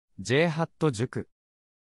J-HAT 塾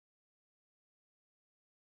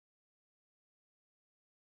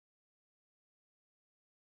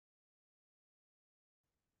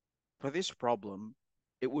For this problem,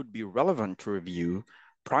 it would be relevant to review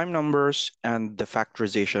prime numbers and the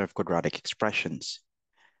factorization of quadratic expressions.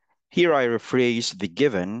 Here I rephrase the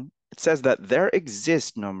given. It says that there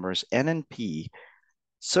exist numbers n and p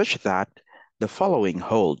such that the following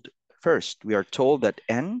hold. First, we are told that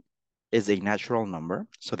n is a natural number.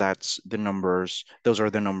 So those are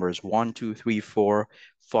the numbers 1, 2, 3, 4,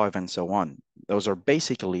 5, and so on. Those are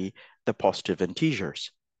basically the positive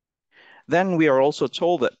integers. Then we are also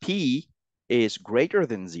told that p is greater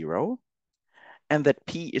than 0 and that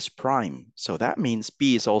p is prime. So that means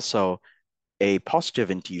p is also a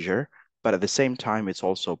positive integer, but at the same time, it's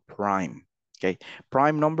also prime. Okay,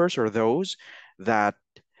 prime numbers are those that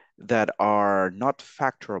are not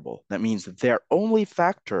factorable. That means that their only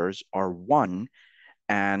factors are 1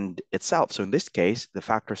 and itself. So in this case, the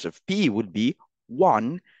factors of p would be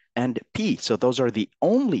 1 and p. So those are the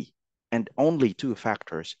only and only two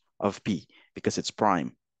factors of p because it's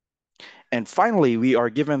prime. And finally, we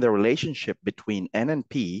are given the relationship between n and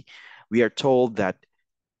p. We are told that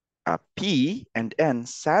p and n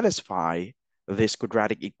satisfy this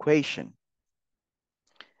quadratic equation.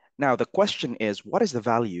 Now, the question is, what is the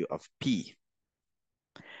value of p?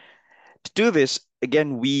 To do this,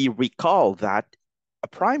 again, we recall that a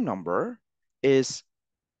prime number is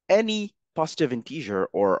any positive integer,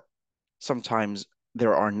 or sometimes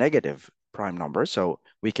there are negative prime numbers. So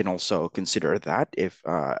we can also consider that if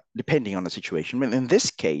depending on the situation. But in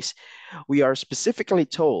this case, we are specifically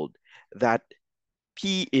told that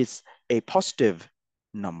p is a positive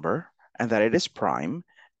number and that it is prime.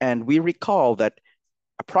 And we recall that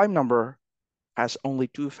a prime number has only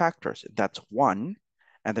two factors. That's 1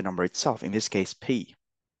 and the number itself, in this case, p.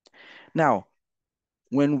 Now,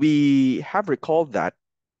 when we have recalled that,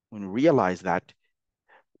 when we realize that,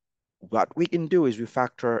 what we can do is we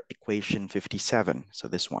factor equation 57. So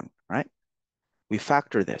this one, right? We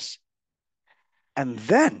factor this. And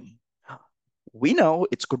then we know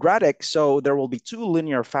it's quadratic, so there will be two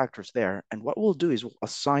linear factors there. And what we'll do is we'll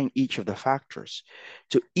assign each of the factors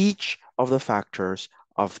to each of the factors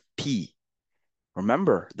of p.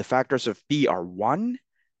 Remember, the factors of p are 1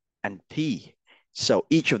 and p. So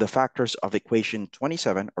each of the factors of equation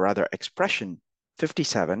 27, or rather expression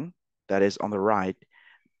 57, that is on the right,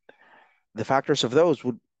 the factors of those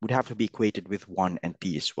would have to be equated with 1 and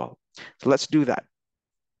p as well. So let's do that.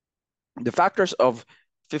 The factors of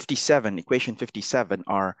 57, equation 57,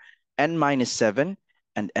 are n minus 7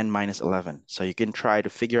 and n minus 11. So you can try to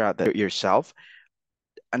figure out that yourself.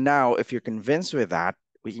 And now, if you're convinced with that,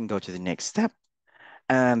 we can go to the next step.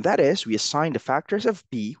 And that is, we assign the factors of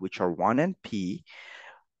p, which are 1 and p,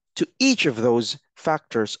 to each of those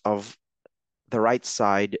factors of the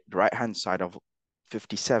right-hand side of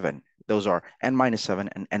 57. Those are n minus 7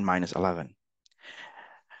 and n minus 11.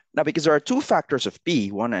 Now, because there are two factors of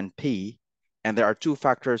p, 1 and p, and there are two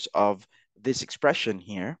factors of this expression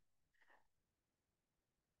here,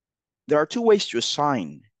 there are two ways to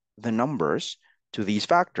assign the numbers to these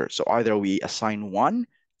factors. So either we assign 1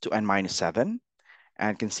 to n minus 7,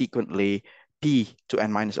 and consequently p to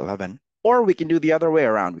n minus 11, or we can do the other way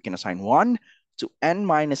around. We can assign 1 to n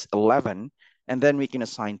minus 11, and then we can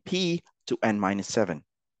assign p to n minus 7.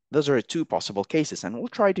 Those are two possible cases, and we'll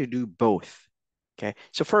try to do both. Okay,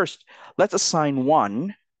 so first, let's assign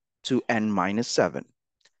 1 to n minus 7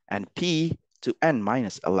 and p to n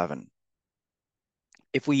minus 11.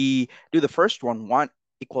 If we do the first one, 1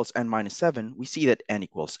 equals n minus 7, we see that n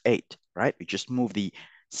equals 8, right? We just move the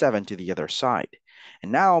 7 to the other side.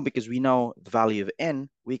 And now, because we know the value of n,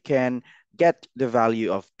 we can get the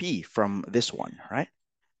value of p from this one, right?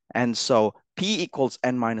 And so p equals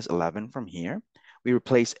n minus 11 from here. We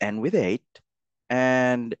replace n with 8,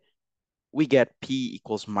 and we get p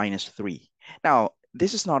equals minus 3. Now,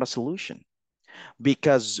 this is not a solution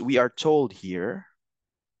because we are told here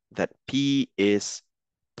that p is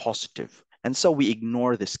positive. And so we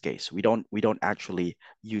ignore this case. We don't actually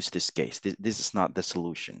use this case. This is not the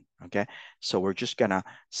solution, okay? So we're just gonna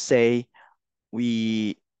say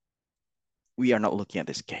we are not looking at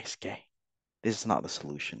this case, okay? This is not the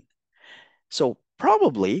solution. So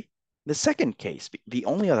probably the second case, the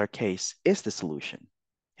only other case, is the solution,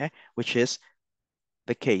 okay? Which is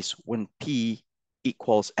the case when p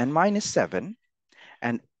equals n minus 7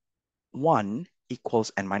 and 1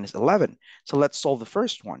 equals n minus 11. So let's solve the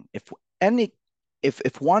first one. If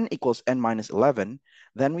 1 equals n minus 11,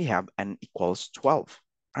 then we have n equals 12,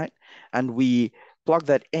 right? And we plug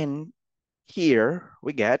that in here,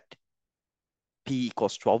 we get P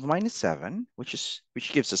equals 12 minus 7, which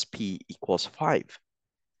gives us P equals 5.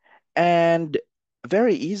 And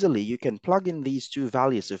very easily, you can plug in these two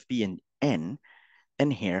values of P and N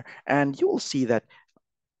in here, and you will see that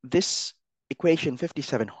this equation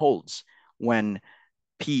 57 holds when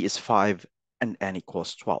P is 5 and N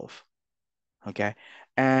equals 12. Okay,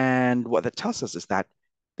 and what that tells us is that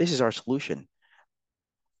this is our solution.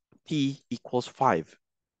 P equals 5,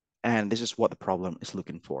 and this is what the problem is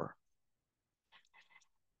looking for.